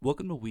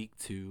Welcome to week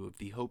 2 of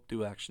the Hope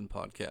Through Action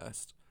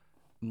podcast.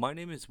 My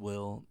name is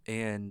Will,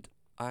 and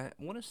I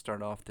want to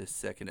start off this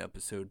second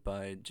episode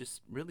by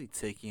just really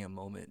taking a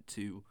moment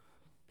to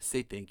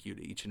say thank you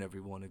to each and every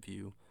one of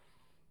you.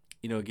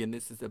 Again,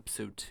 this is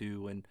episode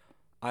 2, and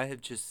I have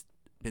just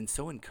been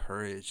so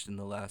encouraged in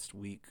the last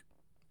week,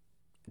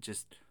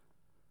 just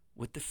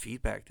with the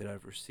feedback that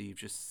I've received.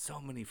 Just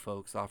so many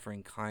folks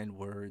offering kind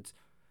words,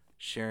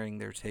 sharing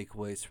their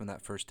takeaways from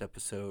that first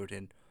episode,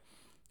 and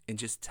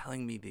just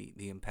telling me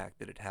the impact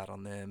that it had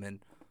on them.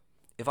 And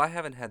if I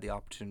haven't had the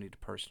opportunity to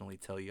personally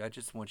tell you, I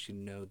just want you to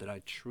know that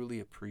I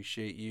truly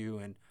appreciate you,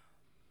 and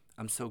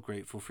I'm so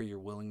grateful for your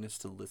willingness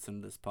to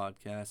listen to this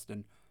podcast.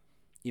 And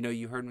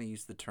you heard me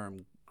use the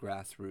term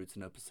grassroots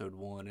in episode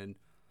 1, and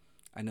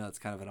I know it's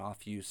kind of an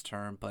off-use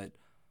term, but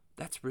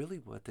that's really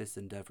what this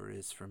endeavor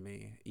is for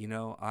me.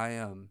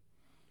 I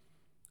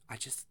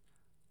just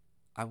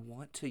I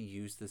want to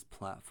use this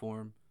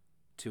platform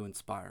to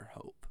inspire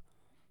hope.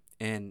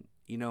 And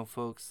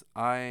folks,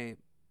 I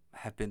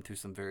have been through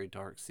some very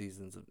dark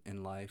seasons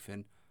in life,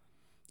 and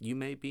you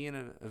may be in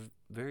a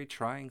very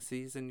trying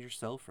season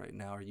yourself right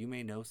now, or you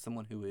may know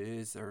someone who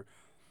is, or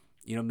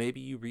maybe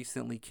you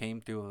recently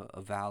came through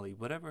a valley.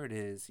 Whatever it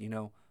is,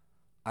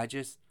 I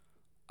just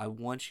I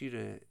want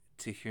you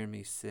to hear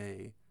me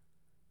say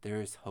there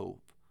is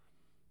hope.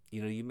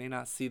 You may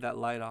not see that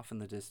light off in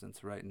the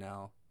distance right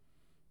now.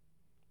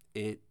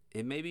 It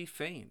may be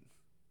faint.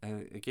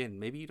 Again,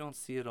 maybe you don't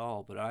see it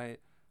all, but I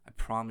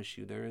promise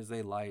you there is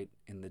a light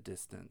in the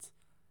distance,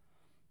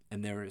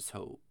 and there is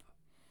hope.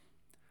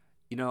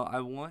 I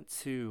want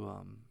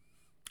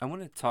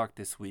to talk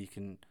this week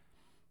and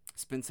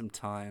spend some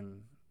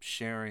time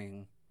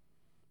sharing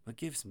what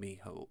gives me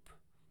hope.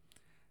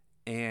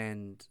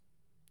 And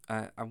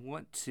I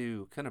want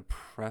to kind of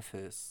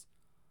preface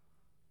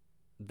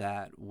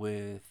that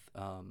with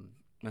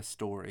a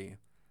story.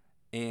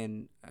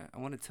 And I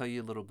want to tell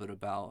you a little bit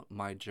about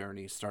my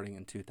journey starting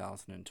in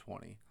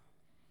 2020.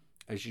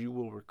 As you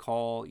will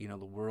recall, the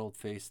world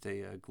faced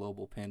a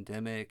global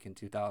pandemic in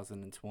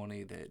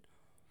 2020 that,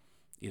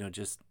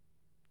 just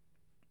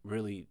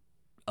really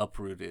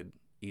uprooted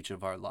each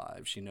of our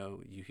lives.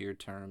 You hear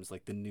terms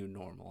like the new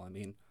normal. I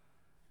mean,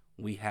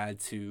 we had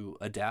to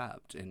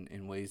adapt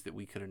in ways that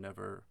we could have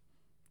never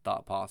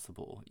thought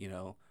possible,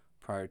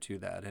 prior to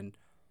that. And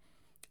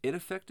it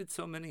affected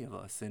so many of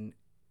us.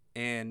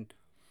 And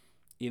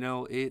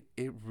it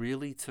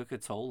really took a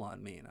toll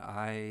on me. And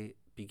I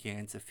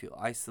began to feel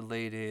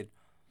isolated.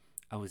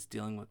 I was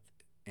dealing with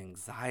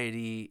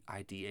anxiety,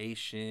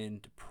 ideation,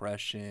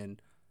 depression,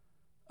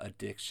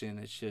 addiction.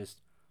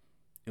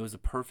 It was a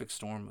perfect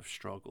storm of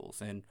struggles.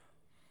 And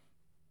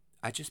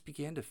I just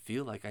began to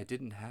feel like I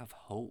didn't have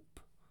hope.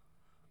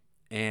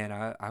 And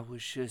I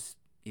was just,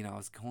 I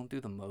was going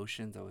through the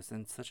motions. I was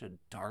in such a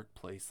dark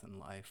place in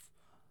life.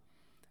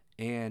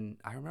 And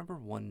I remember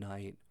one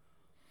night,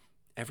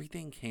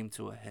 everything came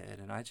to a head.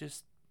 And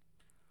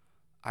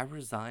I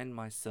resigned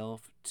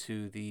myself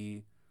to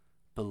the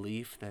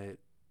belief that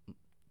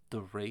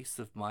the race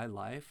of my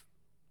life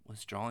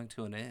was drawing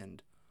to an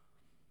end.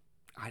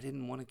 I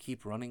didn't want to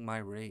keep running my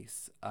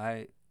race.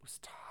 I was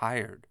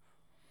tired.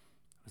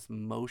 I was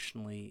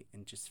emotionally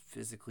and just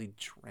physically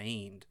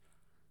drained.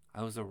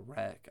 I was a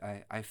wreck.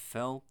 I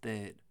felt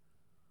that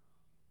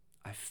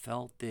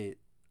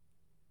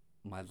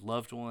my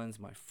loved ones,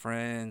 my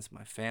friends,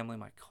 my family,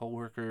 my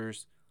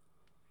coworkers,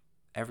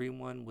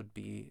 everyone would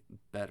be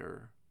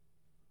better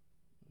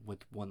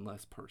with one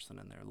less person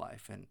in their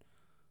life. And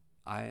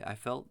I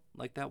felt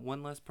like that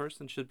one less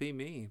person should be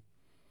me.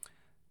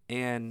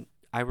 And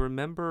I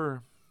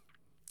remember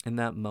in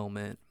that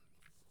moment,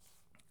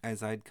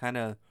 as I'd kind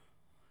of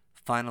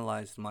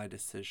finalized my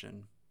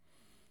decision,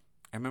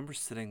 I remember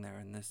sitting there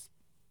in this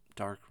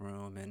dark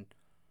room, and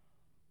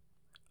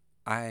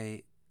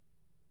I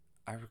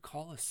I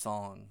recall a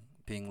song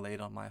being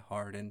laid on my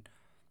heart. And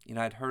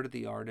I'd heard of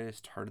the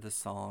artist, heard of the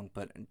song,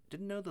 but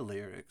didn't know the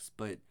lyrics.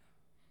 But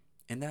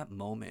in that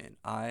moment,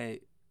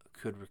 I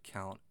could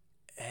recount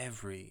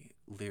every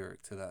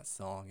lyric to that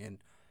song, and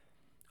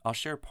I'll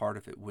share part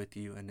of it with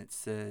you. And it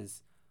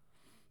says,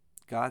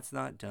 God's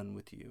not done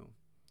with you.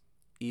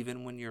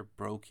 Even when you're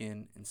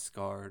broken and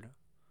scarred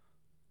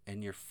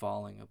and you're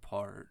falling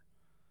apart,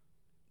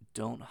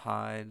 don't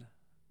hide,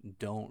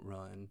 don't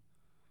run,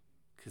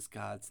 because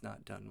God's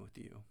not done with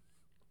you.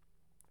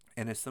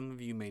 And as some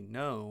of you may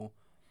know,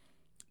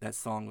 that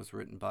song was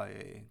written by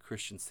a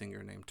Christian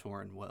singer named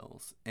Torrin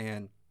Wells.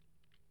 And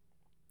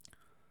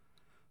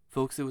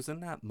folks, it was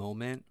in that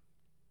moment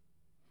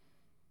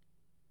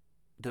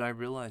that I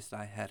realized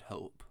I had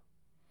hope.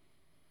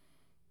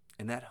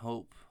 And that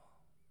hope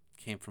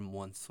came from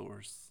one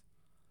source,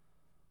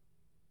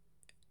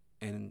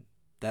 and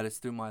that is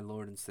through my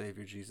Lord and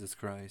Savior Jesus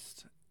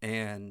Christ.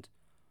 And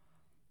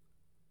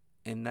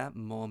in that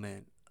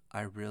moment,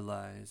 I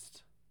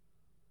realized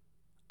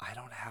I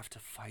don't have to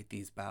fight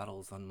these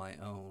battles on my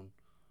own.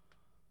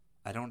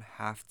 I don't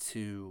have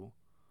to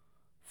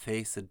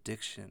face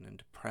addiction and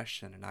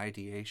depression and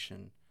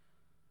ideation.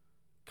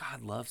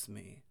 God loves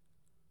me.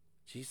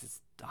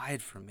 Jesus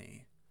died for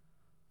me.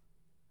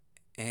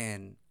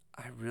 And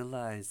I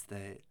realized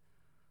that,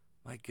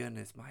 my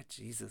goodness, my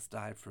Jesus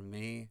died for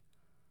me.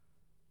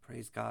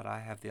 Praise God, I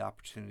have the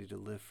opportunity to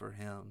live for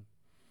him.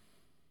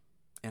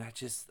 And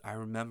I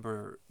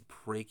remember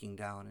breaking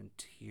down in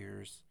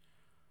tears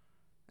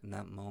in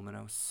that moment.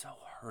 I was so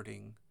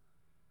hurting,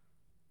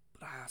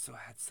 but I also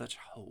had such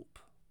hope.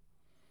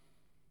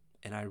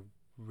 And I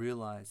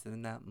realized that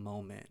in that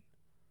moment,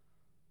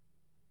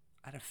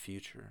 I had a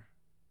future.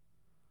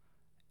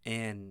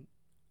 And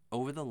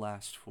over the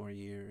last 4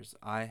 years,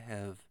 I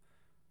have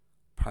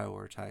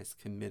prioritized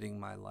committing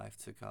my life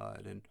to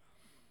God. And,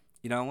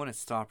 I want to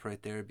stop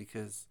right there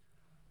because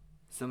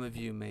some of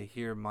you may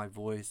hear my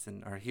voice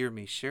and or hear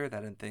me share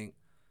that and think,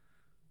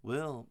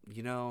 Will,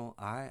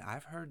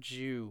 I've heard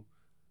you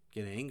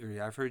get angry.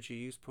 I've heard you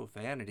use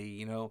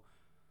profanity.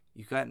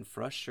 You've gotten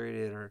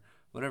frustrated or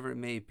whatever it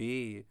may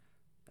be.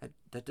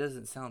 That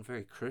doesn't sound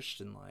very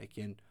Christian like.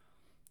 And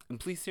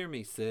please hear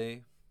me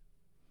say,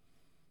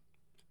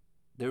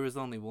 there was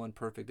only one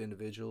perfect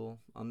individual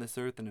on this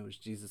earth, and it was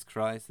Jesus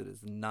Christ. It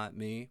is not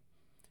me.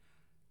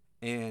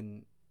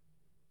 And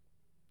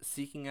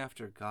seeking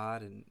after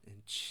God and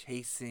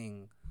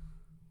chasing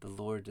the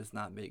Lord does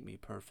not make me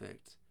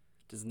perfect.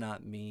 Does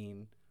not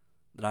mean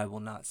that I will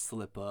not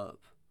slip up.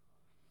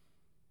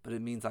 But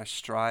it means I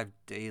strive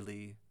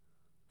daily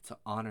to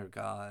honor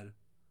God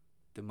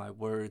through my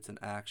words and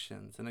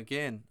actions. And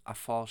again, I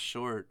fall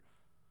short.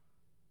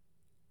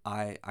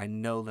 I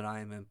know that I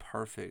am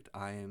imperfect.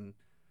 I am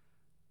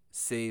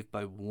saved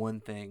by one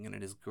thing, and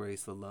it is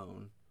grace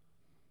alone.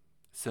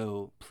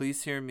 So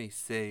please hear me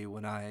say,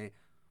 when I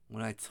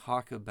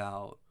talk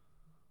about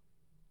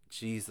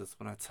Jesus,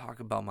 when I talk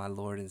about my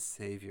Lord and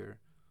Savior,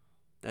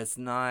 that's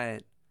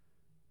not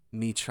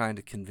me trying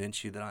to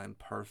convince you that I'm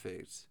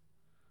perfect.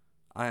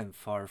 I am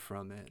far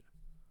from it.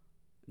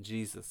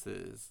 Jesus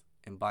is.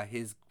 And by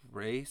his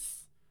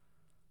grace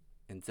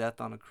and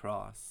death on a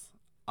cross,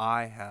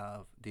 I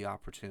have the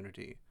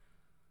opportunity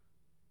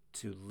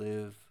to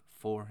live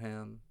for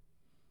him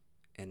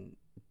and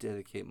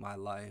dedicate my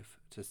life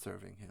to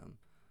serving him.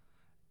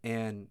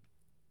 And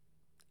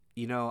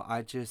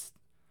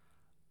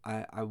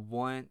I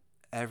want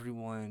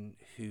everyone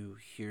who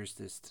hears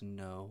this to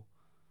know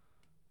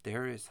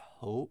there is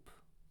hope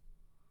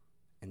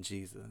in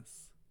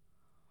Jesus.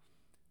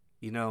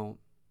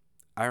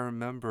 I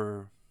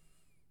remember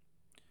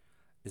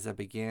as I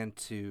began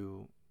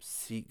to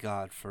seek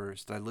God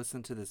first, I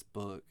listened to this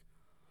book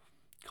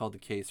called The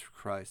Case for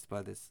Christ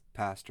by this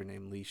pastor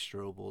named Lee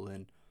Strobel,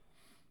 and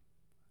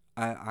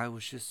I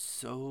was just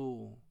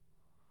so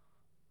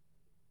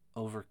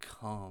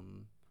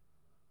overcome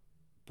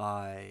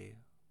by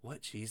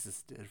what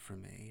Jesus did for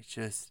me.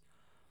 Just,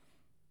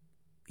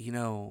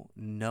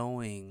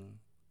 knowing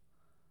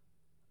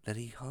that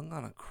he hung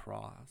on a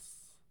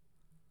cross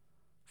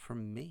for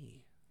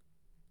me.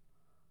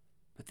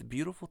 But the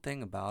beautiful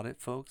thing about it,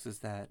 folks, is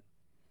that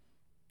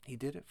he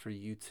did it for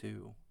you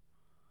too.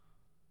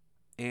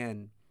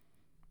 And,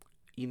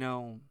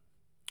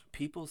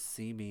 people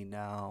see me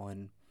now,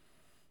 and,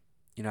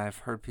 I've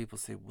heard people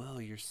say,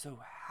 Will, you're so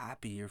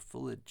happy, you're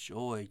full of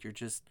joy, you're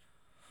just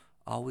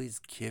always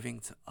giving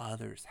to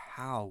others.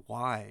 How?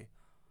 Why?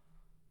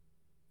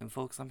 And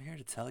folks, I'm here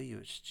to tell you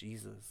it's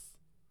Jesus.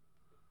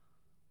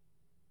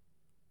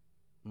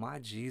 My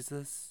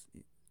Jesus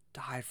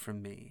died for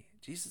me.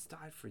 Jesus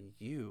died for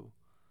you.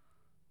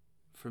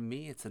 For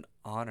me, it's an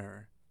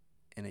honor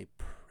and a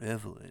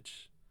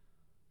privilege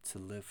to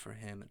live for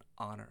him and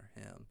honor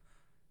him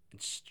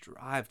and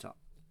strive to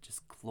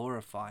just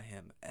glorify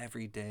him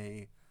every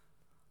day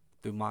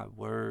through my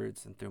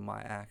words and through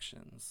my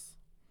actions.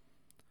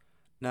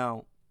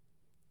 Now,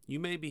 you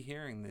may be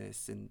hearing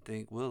this and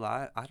think, Will,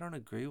 I don't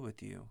agree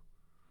with you.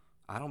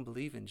 I don't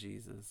believe in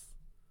Jesus.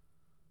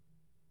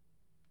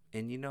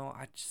 And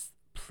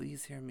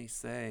please hear me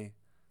say,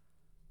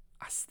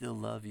 I still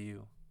love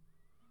you.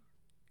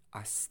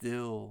 I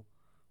still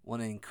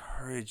want to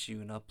encourage you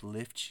and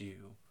uplift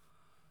you.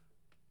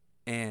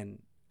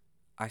 And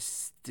I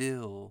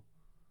still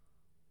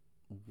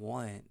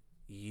want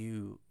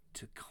you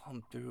to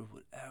come through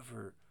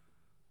whatever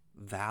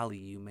valley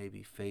you may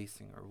be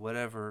facing or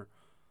whatever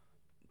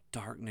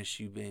darkness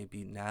you may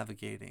be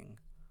navigating.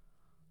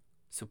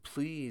 So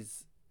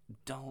please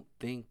don't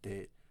think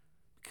that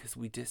because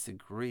we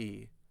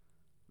disagree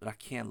that I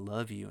can't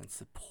love you and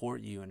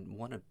support you and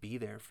want to be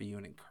there for you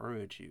and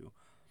encourage you.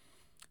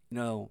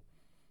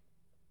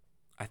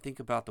 I think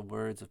about the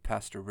words of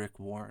Pastor Rick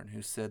Warren,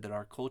 who said that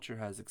our culture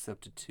has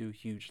accepted two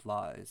huge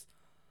lies.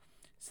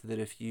 So that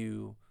if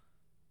you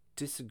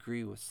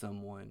disagree with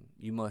someone,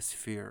 you must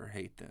fear or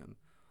hate them.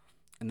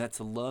 And that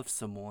to love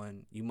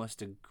someone, you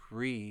must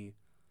agree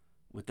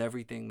with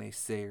everything they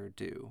say or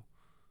do.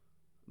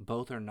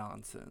 Both are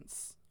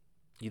nonsense.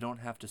 You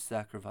don't have to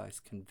sacrifice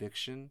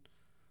conviction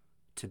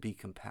to be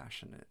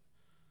compassionate.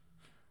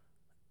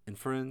 And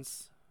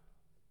friends,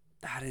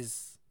 that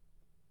is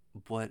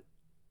what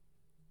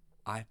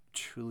I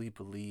truly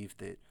believe,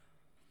 that,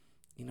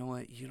 you know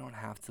what, you don't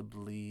have to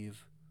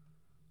believe.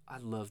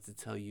 I'd love to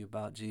tell you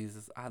about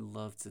Jesus. I'd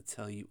love to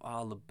tell you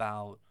all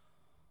about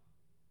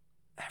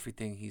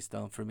everything he's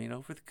done for me. And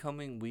over the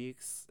coming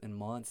weeks and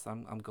months,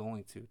 I'm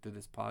going to through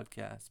this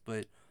podcast.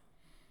 But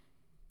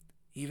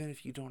even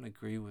if you don't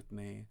agree with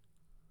me,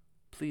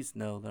 please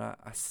know that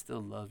I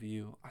still love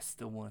you. I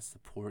still want to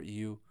support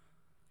you.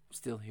 I'm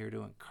still here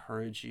to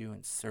encourage you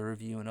and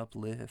serve you and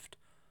uplift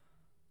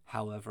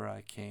however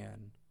I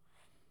can.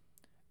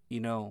 You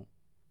know,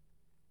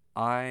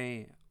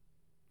 I,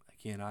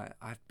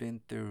 I've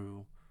been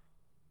through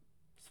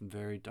some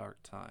very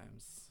dark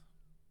times.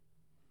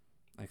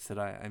 Like I said,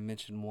 I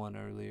mentioned one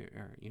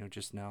earlier,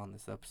 just now in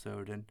this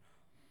episode.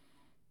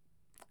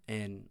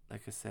 And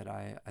like I said,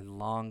 I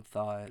long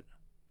thought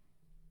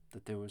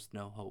that there was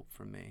no hope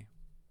for me.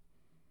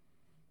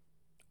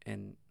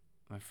 And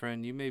my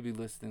friend, you may be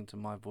listening to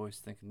my voice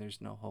thinking there's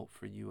no hope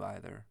for you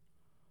either.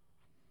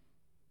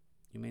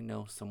 You may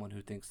know someone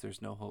who thinks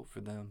there's no hope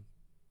for them.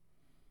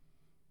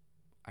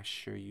 I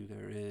assure you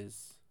there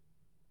is.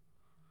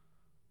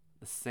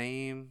 The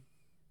same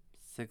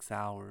 6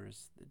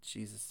 hours that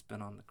Jesus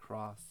spent on the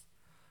cross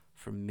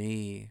for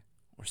me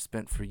were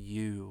spent for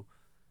you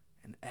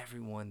and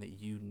everyone that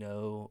you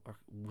know or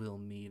will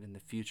meet in the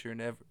future,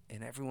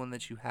 and everyone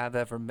that you have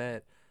ever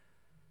met,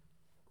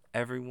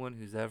 everyone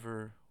who's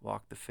ever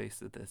walked the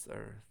face of this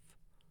earth.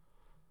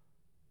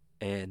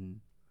 And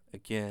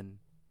again,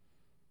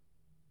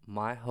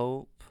 my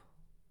hope,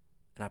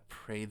 and I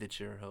pray that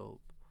your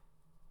hope,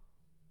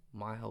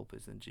 my hope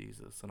is in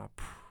Jesus, and I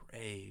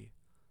pray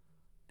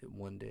that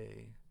one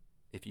day,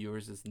 if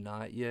yours is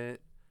not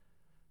yet,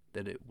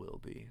 that it will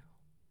be.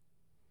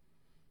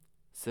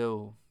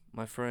 So,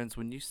 my friends,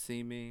 when you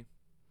see me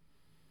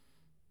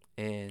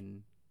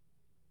and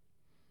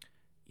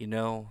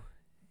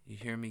you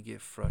hear me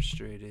get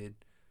frustrated,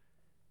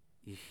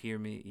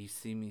 you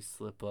see me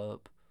slip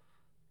up,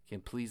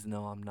 again, please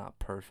know I'm not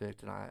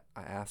perfect, and I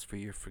ask for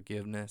your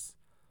forgiveness.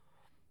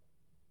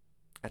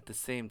 At the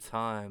same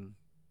time,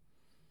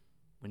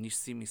 when you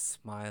see me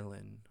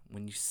smiling,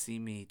 when you see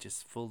me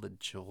just full of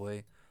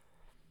joy,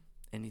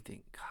 and you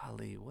think,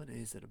 golly, what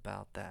is it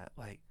about that?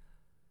 Like,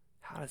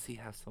 how does he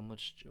have so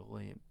much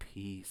joy and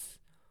peace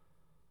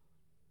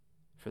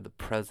for the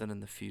present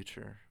and the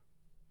future?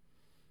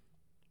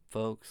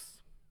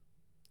 Folks,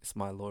 it's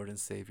my Lord and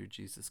Savior,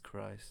 Jesus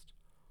Christ.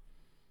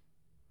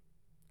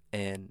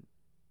 And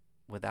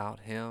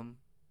without him,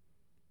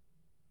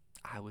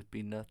 I would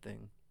be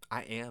nothing.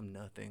 I am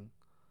nothing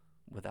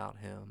without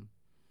him.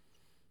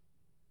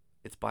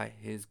 It's by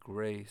his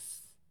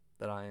grace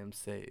that I am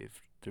saved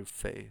through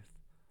faith.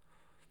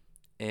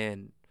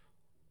 And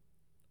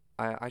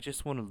I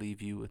just want to leave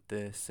you with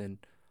this. And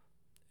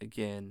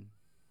again,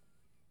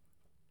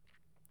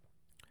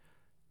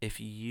 if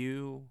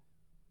you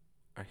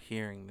are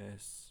hearing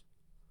this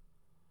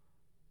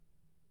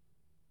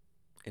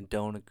and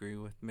don't agree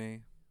with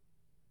me,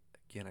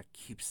 again, I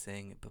keep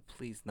saying it, but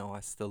please know I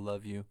still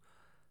love you.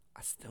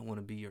 I still want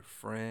to be your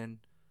friend.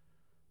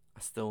 I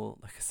still,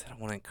 like I said, I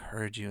want to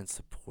encourage you and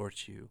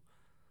support you.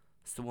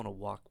 I still want to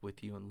walk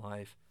with you in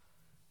life.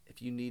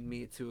 If you need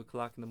me at 2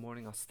 o'clock in the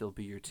morning, I'll still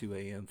be your 2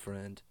 a.m.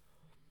 friend.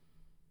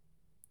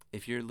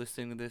 If you're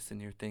listening to this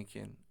and you're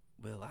thinking,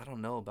 well, I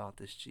don't know about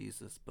this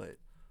Jesus, but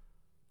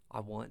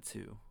I want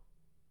to,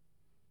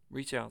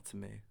 reach out to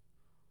me.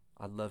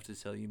 I'd love to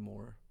tell you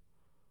more.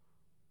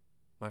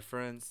 My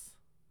friends,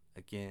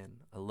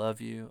 again, I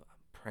love you. I'm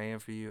praying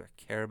for you. I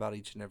care about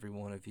each and every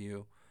one of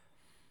you.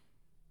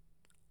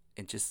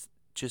 And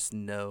just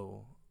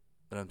know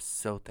that I'm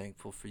so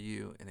thankful for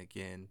you. And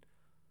again,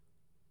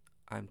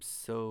 I'm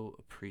so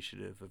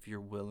appreciative of your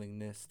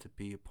willingness to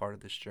be a part of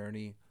this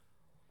journey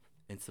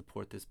and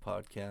support this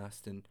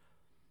podcast. And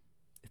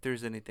if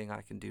there's anything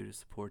I can do to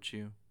support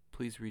you,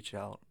 please reach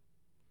out.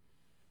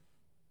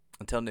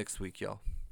 Until next week, y'all.